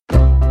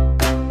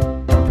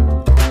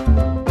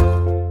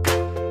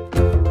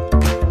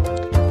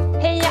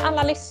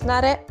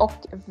lyssnare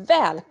och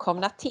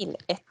välkomna till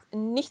ett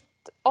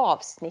nytt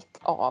avsnitt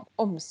av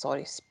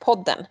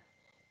Omsorgspodden.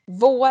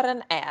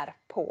 Våren är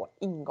på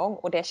ingång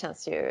och det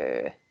känns ju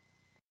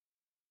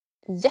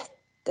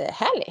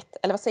jättehärligt.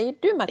 Eller vad säger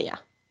du, Maria?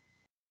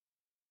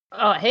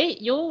 Ja, hej.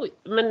 Jo,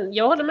 men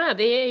jag håller med.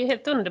 Det är ju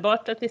helt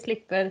underbart att vi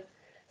slipper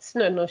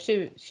snön och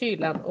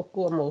kylan och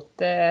gå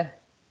mot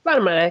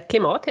varmare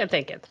klimat helt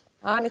enkelt.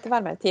 Ja, lite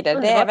varmare tider.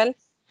 Underbart.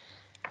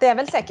 Det är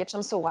väl säkert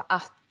som så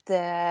att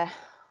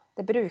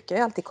det brukar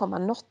ju alltid komma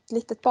något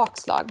litet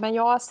bakslag. Men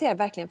jag ser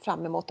verkligen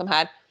fram emot de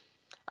här,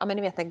 ja men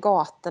ni vet när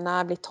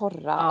gatorna blir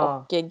torra Ja.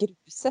 och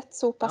gruset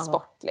sopas Ja.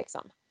 bort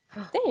liksom.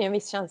 Det är ju en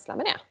viss känsla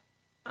med det.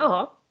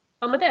 Ja,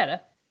 men det är det.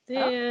 Det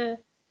är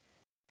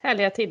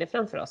härliga tider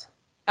framför oss.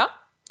 Ja.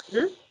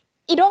 Mm.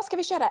 Idag ska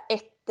vi köra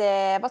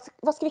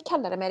vad ska vi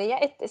kalla det, Maria?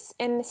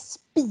 En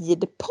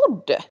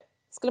speedpodd.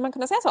 Skulle man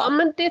kunna säga så? Ja,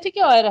 men det tycker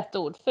jag är rätt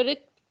ord. För vi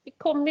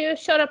kommer ju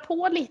köra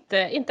på lite,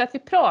 inte att vi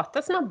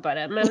pratar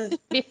snabbare, men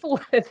vi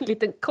får ett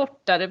lite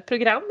kortare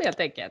program helt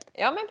enkelt.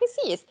 Ja, men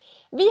precis.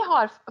 Vi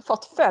har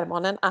fått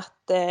förmånen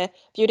att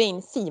bjuda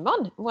in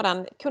Simon,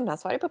 våran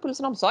kundansvarig på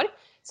Pulsen Omsorg,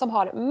 som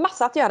har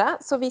massa att göra.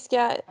 Så vi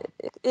ska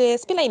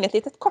spela in ett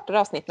litet kortare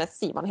avsnitt med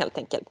Simon helt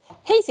enkelt.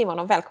 Hej Simon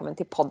och välkommen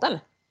till podden.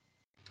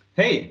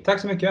 Hej,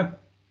 tack så mycket.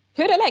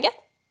 Hur är läget?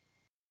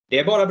 Det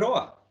är bara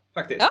bra,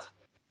 faktiskt. Ja,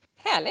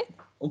 härligt.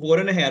 Och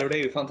våren är här och det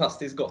är ju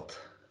fantastiskt gott.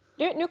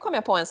 Du, nu kom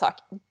jag på en sak.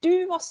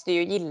 Du måste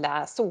ju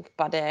gilla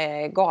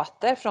sopade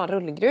gator från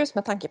rullgrus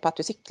med tanke på att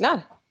du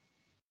cyklar.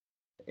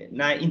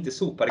 Nej, inte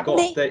sopade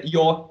gator.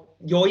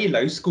 Jag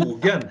gillar ju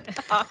skogen.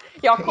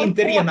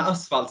 Inte rena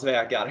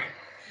asfaltsvägar.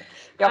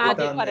 Jag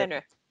kom på det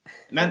nu.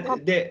 Men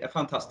det är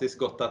fantastiskt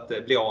gott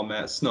att bli av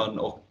med snön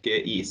och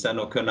isen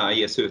och kunna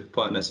ge sig ut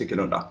på en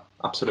cykelrunda.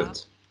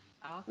 Absolut.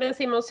 Ja. Men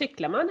Simon,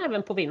 cyklar man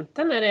även på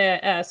vintern när det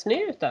är snö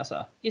ute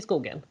alltså, i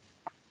skogen?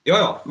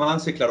 Ja, man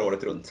cyklar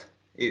året runt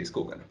i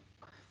skogen.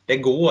 Det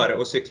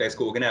går att cykla i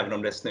skogen även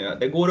om det är snö.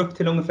 Det går upp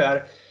till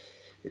ungefär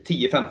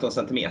 10-15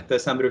 centimeter.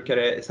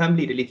 Sen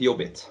blir det lite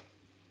jobbigt.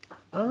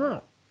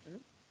 Aha.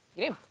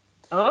 Grymt.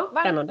 Ja,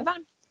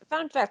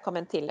 varmt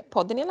välkommen till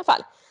podden i alla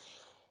fall.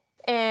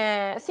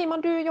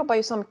 Simon, du jobbar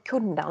ju som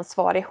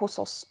kundansvarig hos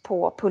oss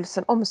på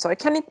Pulsen Omsorg.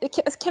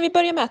 Kan vi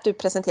börja med att du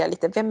presenterar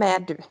lite? Vem är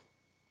du?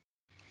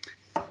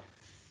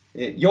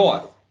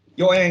 Ja,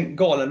 jag är en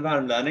galen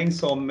värmlänning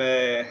som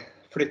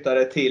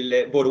flyttade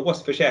till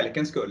Borås för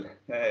kärlekens skull.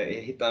 Jag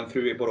hittade en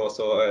fru i Borås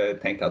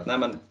och tänkte att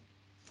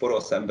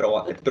Borås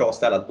är ett bra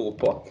ställe att bo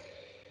på.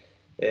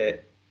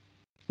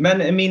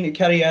 Men min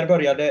karriär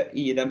började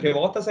i den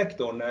privata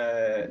sektorn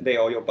där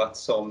jag har jobbat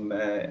som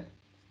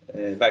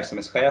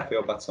verksamhetschef, jag har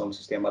jobbat som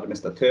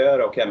systemadministratör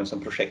och även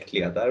som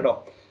projektledare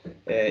då,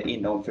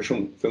 inom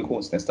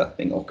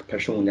funktionsnedsättning och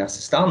personlig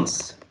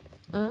assistans.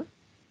 Mm.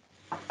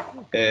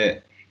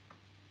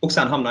 Och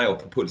sen hamnade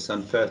jag på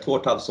Pulsen för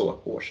 2,5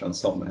 år sedan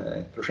som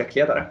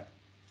projektledare.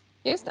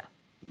 Just det.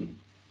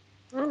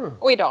 Mm.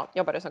 Och idag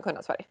jobbar du som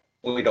kundansvarig?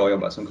 Och idag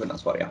jobbar jag som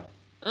kundansvarig,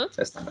 ja.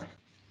 Det stämmer.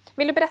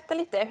 Vill du berätta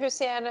lite, hur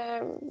ser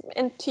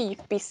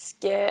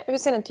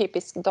en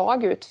typisk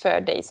dag ut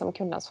för dig som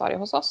kundansvarig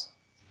hos oss?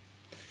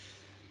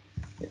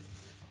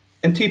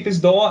 En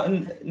typisk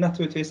dag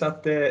naturligtvis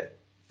att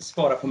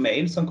svara på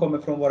mejl som kommer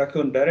från våra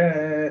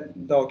kunder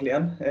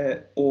dagligen.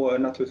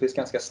 Och naturligtvis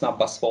ganska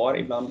snabba svar,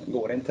 ibland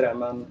går det inte det,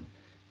 men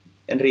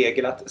en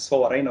regel att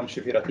svara inom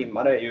 24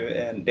 timmar är ju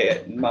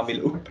det man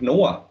vill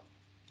uppnå.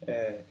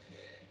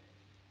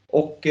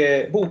 Och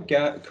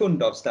boka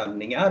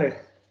kundavstämningar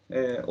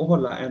och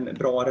hålla en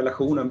bra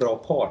relation, en bra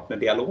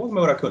partnerdialog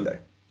med våra kunder.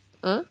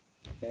 Mm.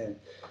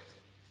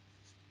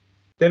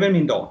 Det är väl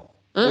min dag.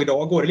 Mm. Och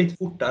idag går det lite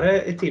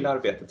fortare till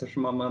arbetet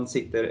eftersom man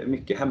sitter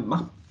mycket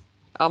hemma.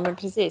 Ja, men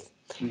precis.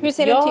 Hur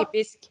ser en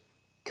typisk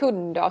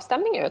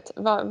kundavstämning ut?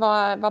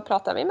 Vad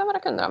pratar vi med våra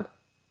kunder om?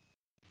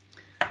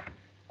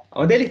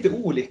 Ja, det är lite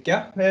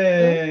olika.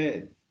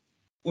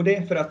 Och det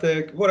är för att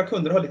våra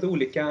kunder har lite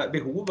olika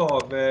behov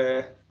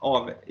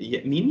av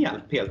min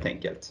hjälp helt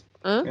enkelt.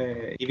 Mm.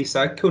 I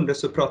vissa kunder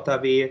så pratar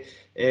vi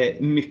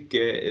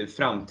mycket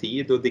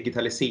framtid och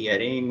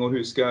digitalisering och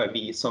hur ska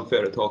vi som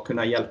företag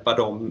kunna hjälpa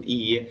dem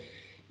i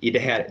det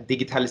här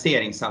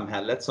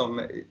digitaliseringssamhället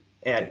som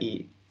är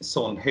i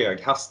sån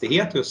hög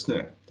hastighet just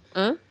nu.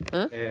 Mm.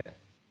 Mm.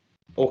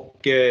 Och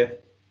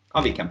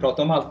vi kan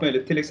prata om allt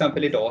möjligt. Till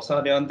exempel idag så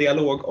hade jag en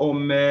dialog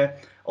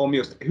om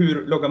just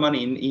hur loggar man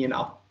in i en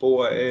app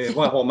och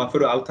vad har man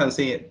för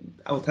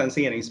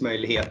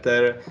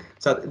autentiseringsmöjligheter.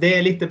 Så att det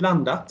är lite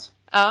blandat.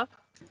 Ja,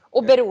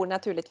 och beror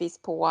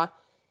naturligtvis på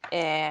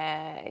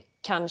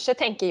kanske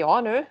tänker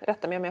jag nu,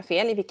 rätta mig om jag har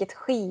fel, i vilket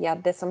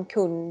skede som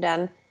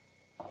kunden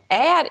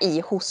är i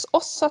hos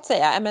oss så att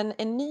säga. Är man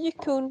en ny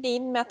kund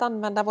in med att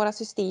använda våra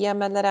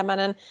system eller är man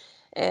en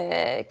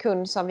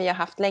kund som vi har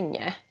haft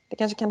länge? Det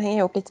kanske kan hänga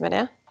ihop lite med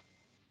det.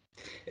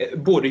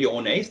 Både ja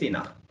och nej,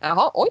 Stina.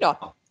 Jaha, oj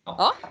då.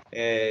 Ja.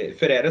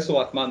 För är det så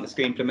att man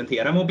ska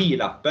implementera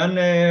mobilappen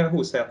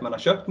hos sig, att man har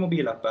köpt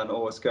mobilappen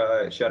och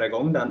ska köra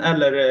igång den,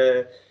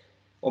 eller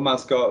om man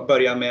ska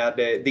börja med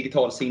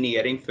digital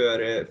signering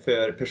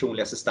för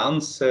personlig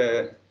assistans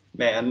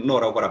med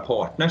några av våra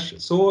partners,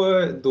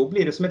 så då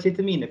blir det som ett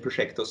litet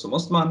miniprojekt och så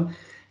måste man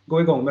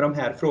gå igång med de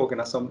här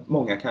frågorna som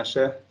många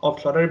kanske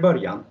avklarar i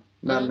början.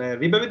 Men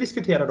vi behöver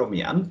diskutera dem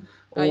igen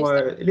och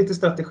lite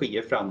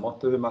strategier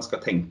framåt och hur man ska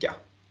tänka.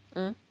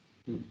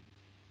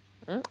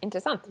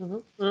 Intressant.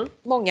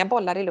 Många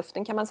bollar i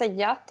luften, kan man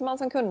säga att man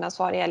som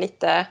kundansvarig är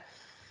lite...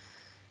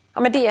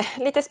 Ja, men det är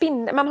lite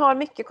spindel. Man har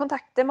mycket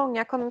kontakter,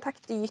 många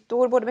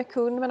kontaktytor, både med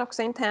kund men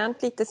också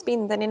internt, lite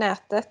spindeln i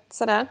nätet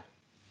sådär.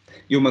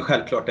 Jo, men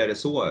självklart är det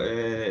så.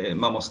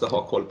 Man måste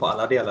ha koll på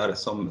alla delar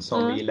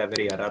som vi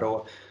levererar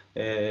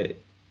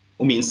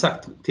och minst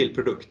sagt till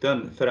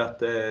produkten, för att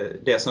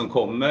det som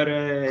kommer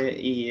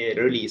i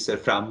releaser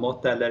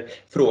framåt eller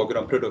frågor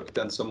om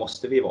produkten, så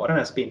måste vi vara den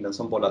här spindeln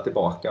som bollar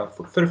tillbaka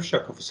för att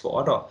försöka få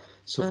svar då,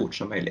 så fort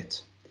som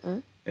möjligt.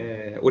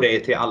 Och det är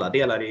till alla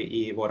delar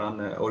i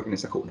våran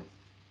organisation.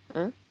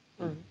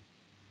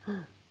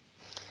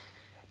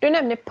 Du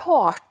nämner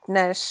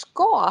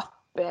partnerskap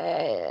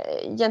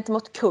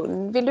gentemot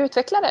kund. Vill du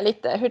utveckla det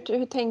lite?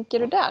 Hur tänker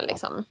du där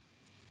liksom?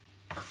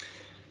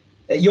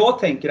 Jag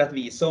tänker att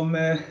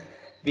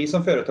vi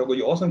som företag och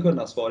jag som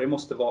kundansvarig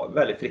måste vara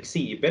väldigt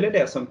flexibel i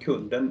det som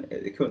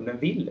kunden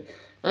vill.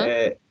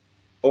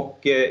 Och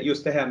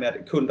just det här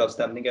med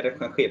kundavstämningar, det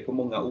kan ske på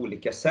många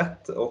olika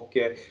sätt, och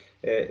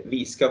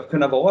vi ska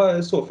kunna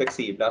vara så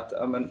flexibla att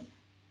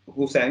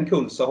hos en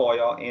kund så har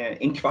jag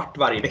en kvart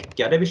varje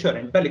vecka där vi kör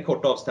en väldigt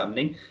kort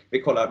avstämning.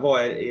 Vi kollar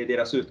vad är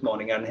deras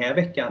utmaningar den här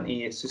veckan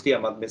i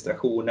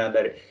systemadministration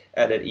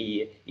eller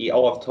i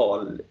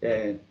avtal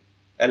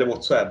eller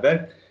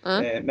whatsoever.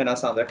 Medan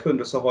andra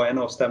kunder så har jag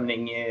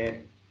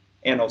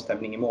en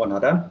avstämning i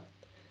månaden.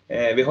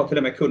 Vi har till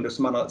och med kunder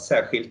som man har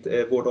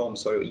särskilt vård och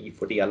omsorg och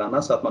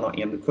IFO-delarna, så att man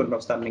har en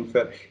kundavstämning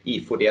för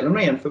IFO-delen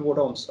och en för vård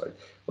och omsorg.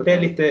 Och det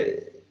är lite,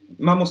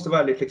 man måste vara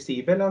väldigt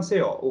flexibel, anser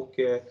jag, och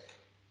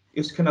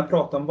just kunna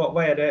prata om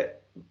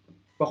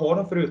vad har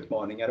de för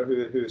utmaningar och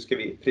hur ska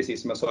vi,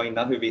 precis som jag sa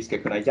innan, hur vi ska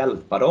kunna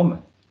hjälpa dem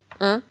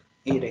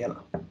i det hela.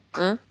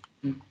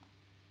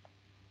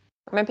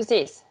 Men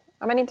precis.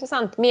 Ja, men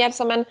intressant. Mer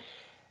som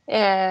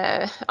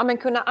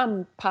kunna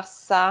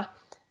anpassa,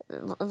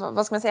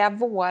 vad ska man säga,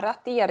 vårat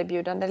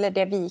erbjudande eller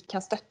det vi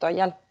kan stötta och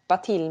hjälpa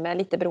till med,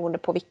 lite beroende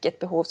på vilket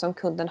behov som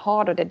kunden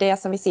har. Och det är det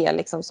som vi ser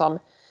liksom som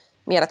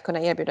mer att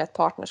kunna erbjuda ett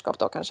partnerskap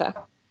då kanske.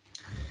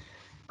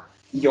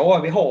 Ja,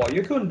 vi har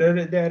ju kunder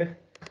där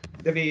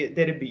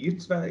det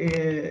byts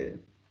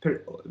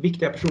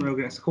viktiga personer i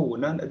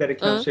organisationen, där det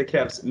kanske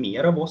krävs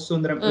mer av oss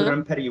under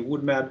en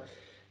period med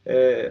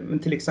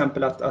till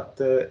exempel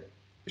att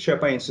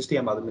köpa in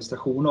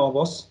systemadministration av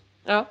oss.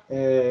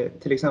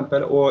 Till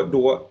exempel, och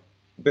då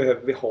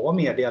behöver vi ha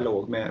mer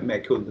dialog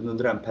med kunden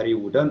under den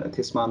perioden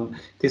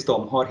tills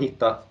de har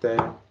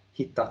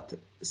hittat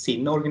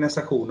sin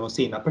organisation och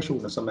sina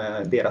personer som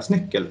är deras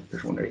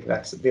nyckelpersoner i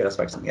deras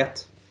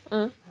verksamhet.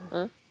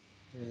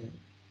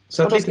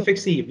 Så att lite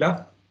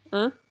flexibla.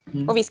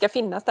 Och vi ska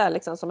finnas där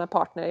liksom som en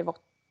partner i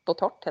vått och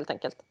torrt helt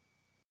enkelt.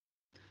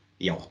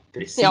 Ja,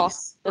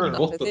 precis. I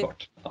vått och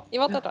torrt. I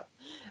vått och torrt.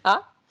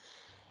 Ja.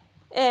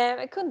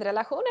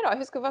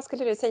 Kundrelationer då? Vad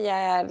skulle du säga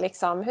är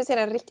liksom, hur ser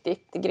en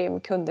riktigt grym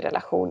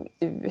kundrelation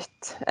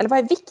ut? Eller vad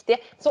är viktigt?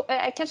 Så,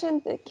 kanske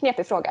en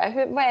knepig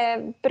fråga. Vad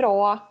är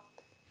bra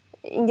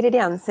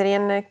ingredienser i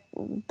en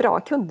bra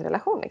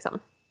kundrelation liksom?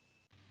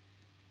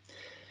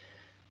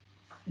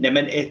 Nej,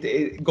 men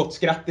ett gott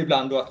skratt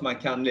ibland, och att man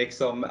kan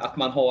liksom, att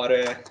man har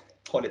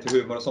lite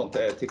humor och sånt,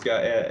 tycker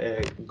jag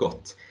är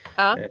gott.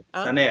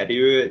 Sen är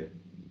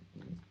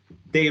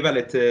det är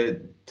väldigt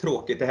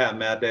tråkigt det här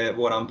med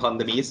våran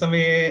pandemi som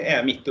vi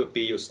är mitt uppe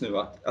i just nu,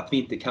 att vi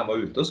inte kan vara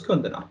ute hos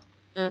kunderna.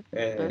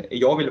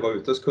 Jag vill vara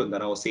ute hos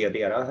kunderna och se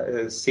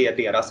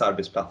deras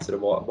arbetsplatser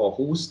och vara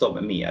hos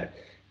dem mer.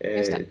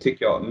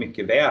 Tycker jag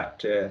mycket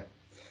värt.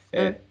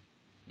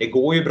 Det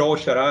går ju bra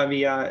att köra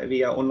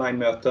via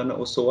online-möten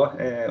och så,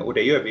 och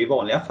det gör vi i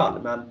vanliga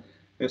fall, men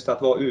just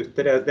att vara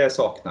ute, det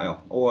saknar jag.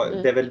 Och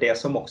det är väl det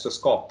som också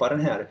skapar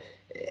den här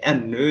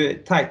ännu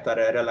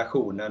tajtare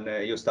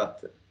relationen, just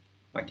att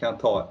man kan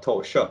ta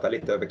och köta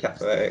lite över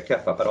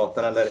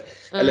kaffeapparaten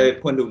eller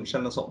på en lunch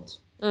eller något sånt.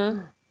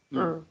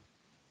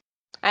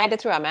 Nej, det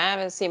tror jag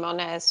med, Simon,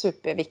 är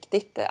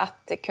superviktigt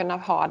att kunna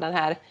ha den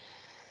här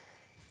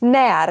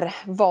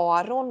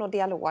närvaron och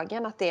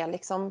dialogen, att det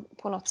liksom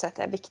på något sätt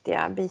är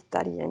viktiga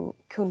bitar i en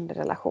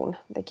kundrelation.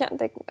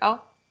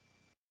 Ja,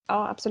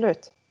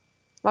 absolut.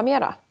 Vad mer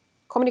då?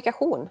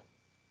 Kommunikation.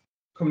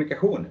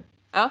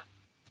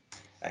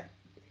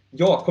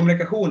 Ja,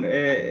 kommunikation.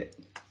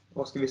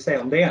 Vad ska vi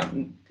säga om det?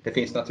 Det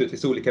finns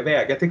naturligtvis olika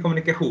vägar till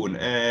kommunikation.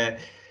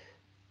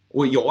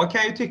 Och jag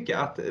kan ju tycka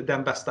att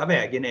den bästa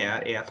vägen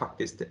är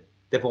faktiskt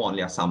det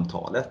vanliga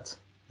samtalet.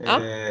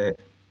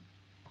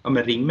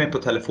 Men ring mig på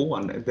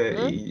telefon.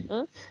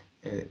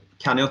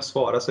 Kan jag inte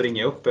svara så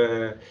ringer jag upp.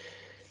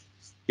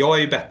 Jag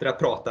är ju bättre att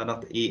prata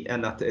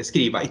än att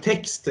skriva i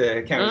text,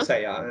 kan jag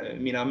säga.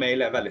 Mina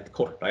mejl är väldigt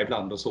korta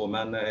ibland och så,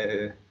 men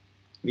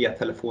via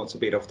telefon så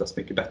blir det oftast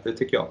mycket bättre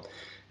tycker jag.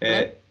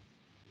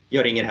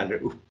 Jag ringer hellre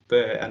upp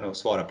än att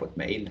svara på ett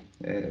mejl.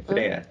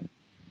 För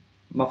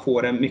man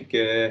får en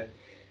mycket,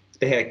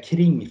 det här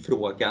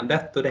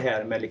kringfrågandet och det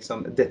här med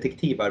liksom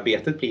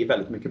detektivarbetet blir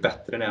väldigt mycket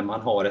bättre när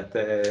man har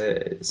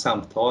ett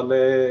samtal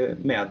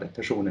med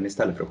personen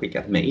istället för att skicka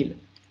ett mejl.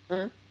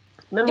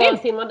 Men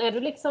Simon,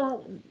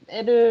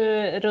 är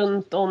du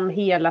runt om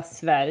hela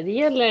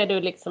Sverige eller är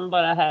du liksom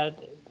bara här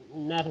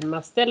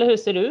närmast? Eller hur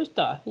ser det ut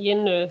då?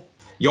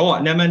 Ja,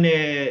 nej men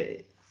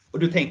och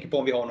du tänker på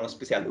om vi har någon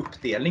speciell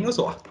uppdelning och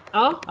så?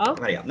 Ja.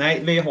 Maria.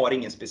 Nej, vi har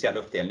ingen speciell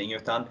uppdelning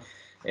utan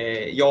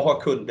jag har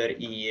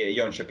kunder i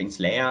Jönköpings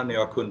län,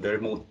 jag har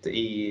kunder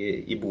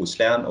i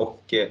Bohuslän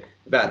och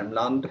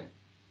Värmland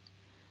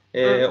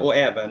och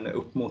även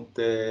upp mot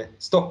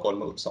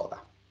Stockholm och Uppsala.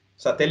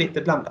 Så att det är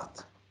lite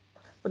blandat.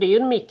 Och det är ju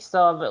en mix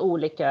av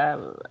olika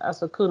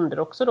kunder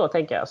också då,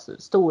 tänker jag.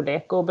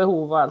 Storlek och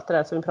behov och allt det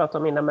där som vi pratade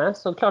om innan med.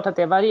 Så klart att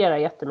det varierar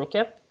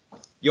jättemycket.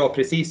 Ja,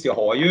 precis. Jag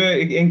har ju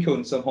en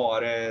kund som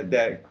har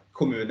där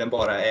kommunen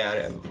bara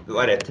är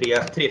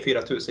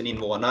 3-4 tusen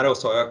invånare och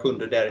så har jag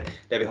kunder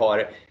där vi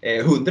har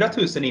 100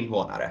 000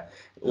 invånare.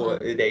 Och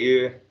det är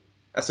ju,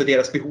 alltså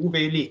deras behov är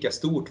ju lika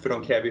stort för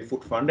de kräver ju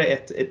fortfarande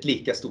ett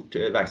lika stort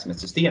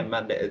verksamhetssystem.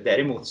 Men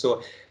däremot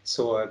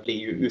så blir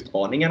ju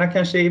utmaningarna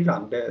kanske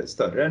ibland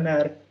större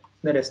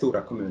när det är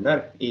stora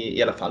kommuner.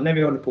 I alla fall när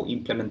vi håller på att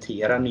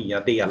implementera nya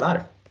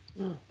delar.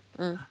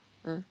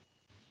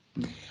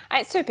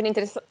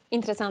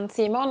 Superintressant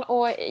Simon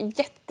och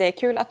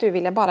jättekul att du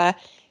ville bara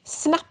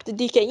snabbt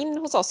dyka in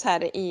hos oss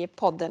här i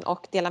podden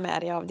och dela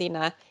med dig av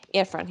dina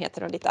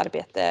erfarenheter och ditt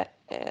arbete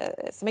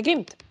som är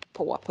grymt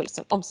på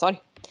Pulsen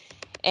Omsorg.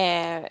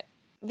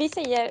 Vi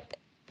säger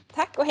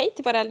tack och hej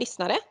till våra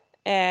lyssnare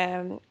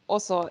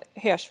och så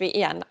hörs vi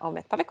igen om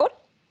ett par veckor.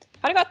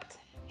 Ha det gott!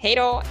 Hej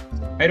då!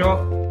 Hej då!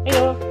 Hej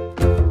då!